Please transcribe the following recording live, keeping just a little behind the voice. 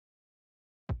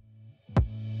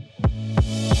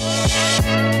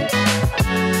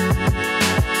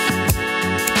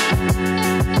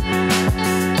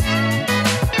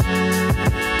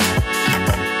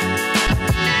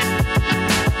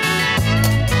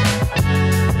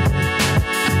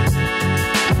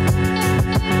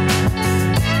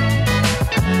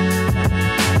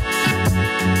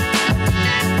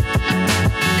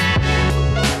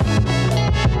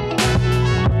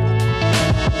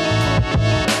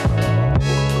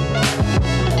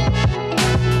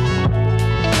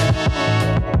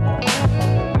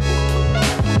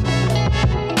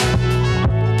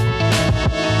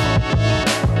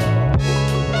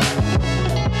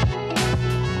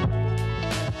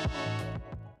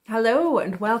Hello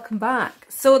and welcome back.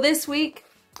 So this week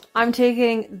I'm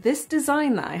taking this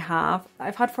design that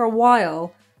I've had for a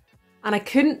while, and I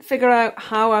couldn't figure out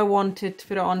how I wanted to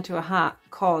put it onto a hat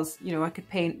because, you know, I could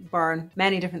paint, burn,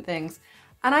 many different things.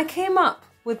 And I came up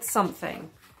with something.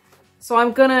 So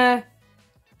I'm gonna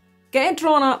get it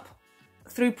drawn up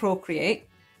through Procreate,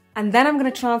 and then I'm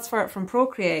gonna transfer it from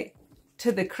Procreate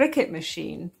to the Cricut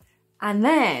machine, and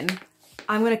then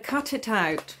I'm gonna cut it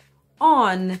out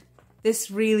on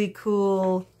this really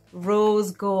cool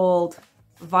rose gold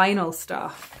vinyl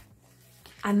stuff.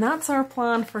 And that's our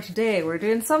plan for today. We're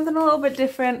doing something a little bit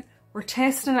different. We're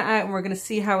testing it out and we're gonna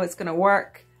see how it's gonna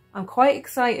work. I'm quite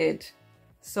excited.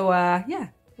 So yeah,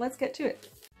 let's get to it.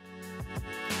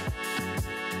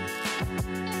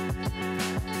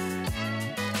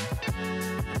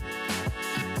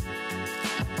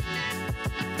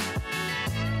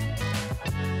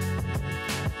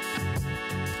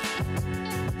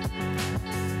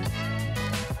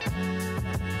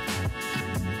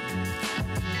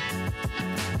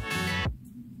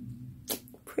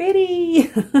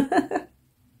 Pretty!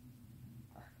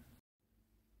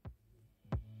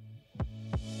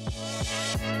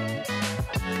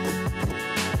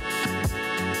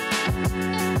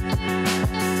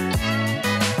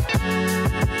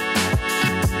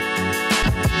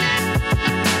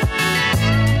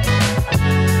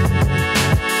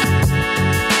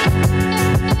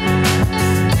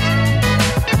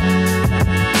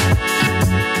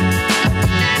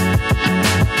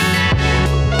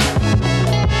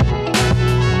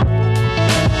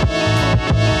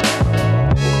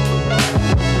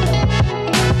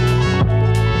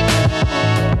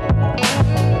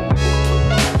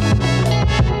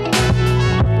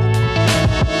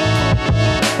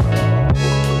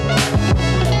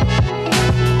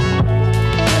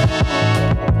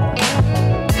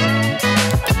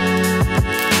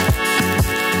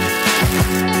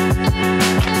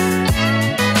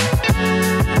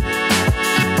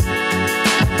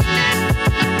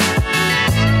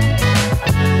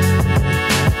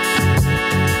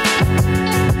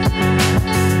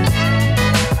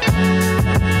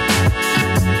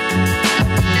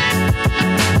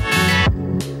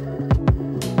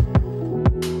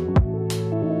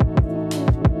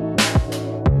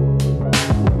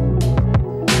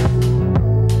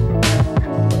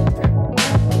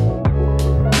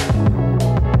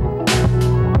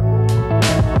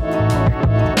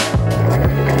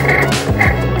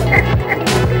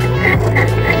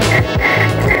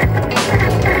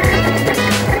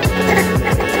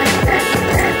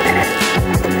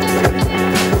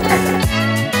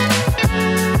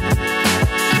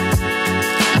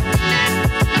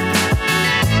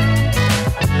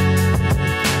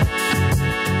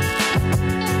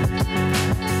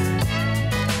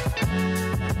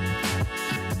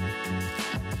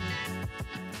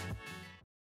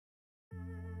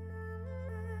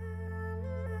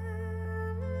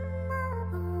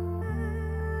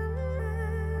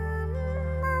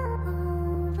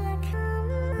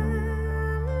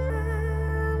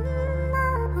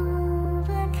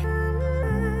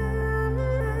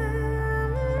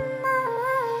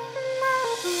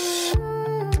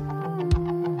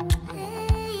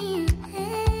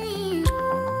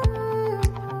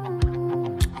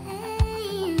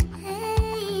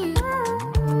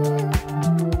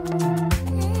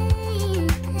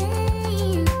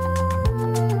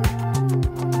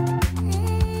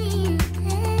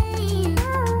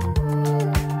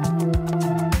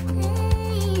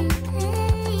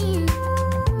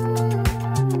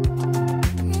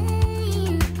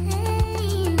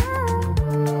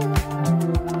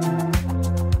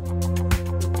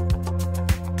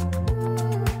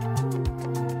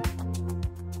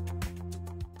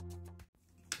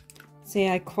 See,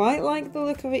 I quite like the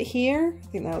look of it here. I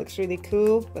think that looks really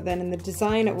cool. But then in the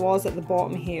design, it was at the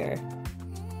bottom here.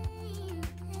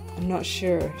 I'm not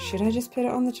sure. Should I just put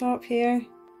it on the top here?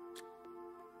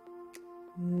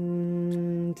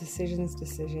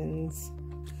 Decisions.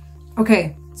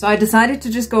 Okay, so I decided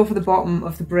to just go for the bottom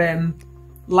of the brim,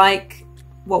 like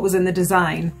what was in the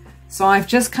design. So I've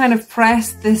just kind of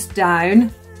pressed this down,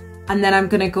 and then I'm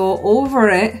gonna go over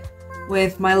it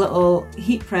with my little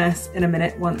heat press in a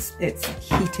minute once it's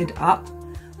heated up.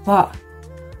 But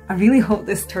I really hope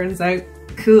this turns out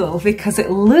cool because it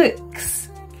looks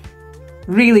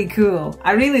really cool.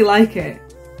 I really like it.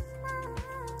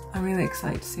 I'm really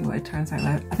excited to see what it turns out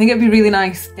like. I think it'd be really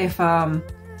nice if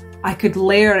I could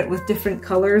layer it with different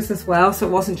colors as well, so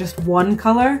it wasn't just one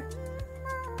color.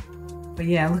 But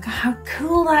yeah, look at how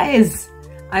cool that is.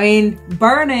 I mean,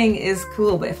 burning is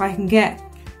cool, but if I can get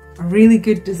a really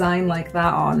good design like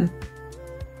that on,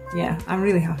 yeah, I'm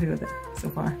really happy with it so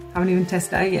far. Haven't even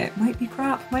tested it out yet. Might be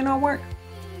crap, might not work.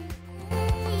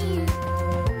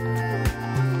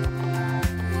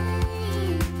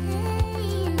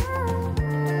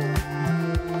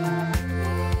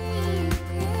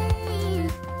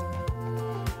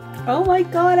 Oh my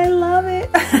god, I love it.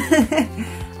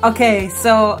 Okay,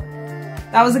 so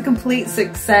that was a complete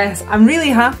success. I'm really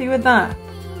happy with that.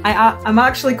 I'm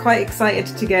actually quite excited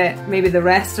to get maybe the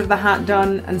rest of the hat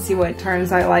done and see what it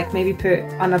turns out like. Maybe put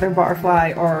another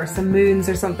butterfly or some moons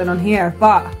or something on here,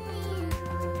 but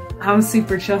I'm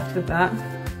super chuffed with that.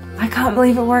 I can't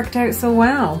believe it worked out so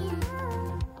well.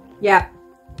 Yeah,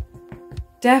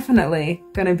 definitely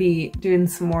gonna be doing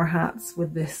some more hats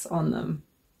with this on them.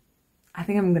 I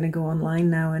think I'm gonna go online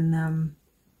now and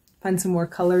find some more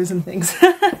colors and things.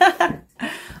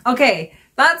 Okay,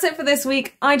 that's it for this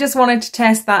week. I just wanted to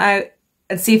test that out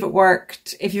and see if it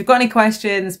worked. If you've got any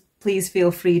questions, please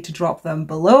feel free to drop them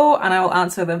below and I will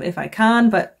answer them if I can,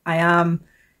 but I am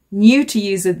new to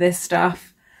using this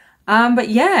stuff. But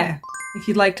yeah, if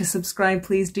you'd like to subscribe,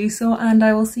 please do so, and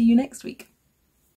I will see you next week.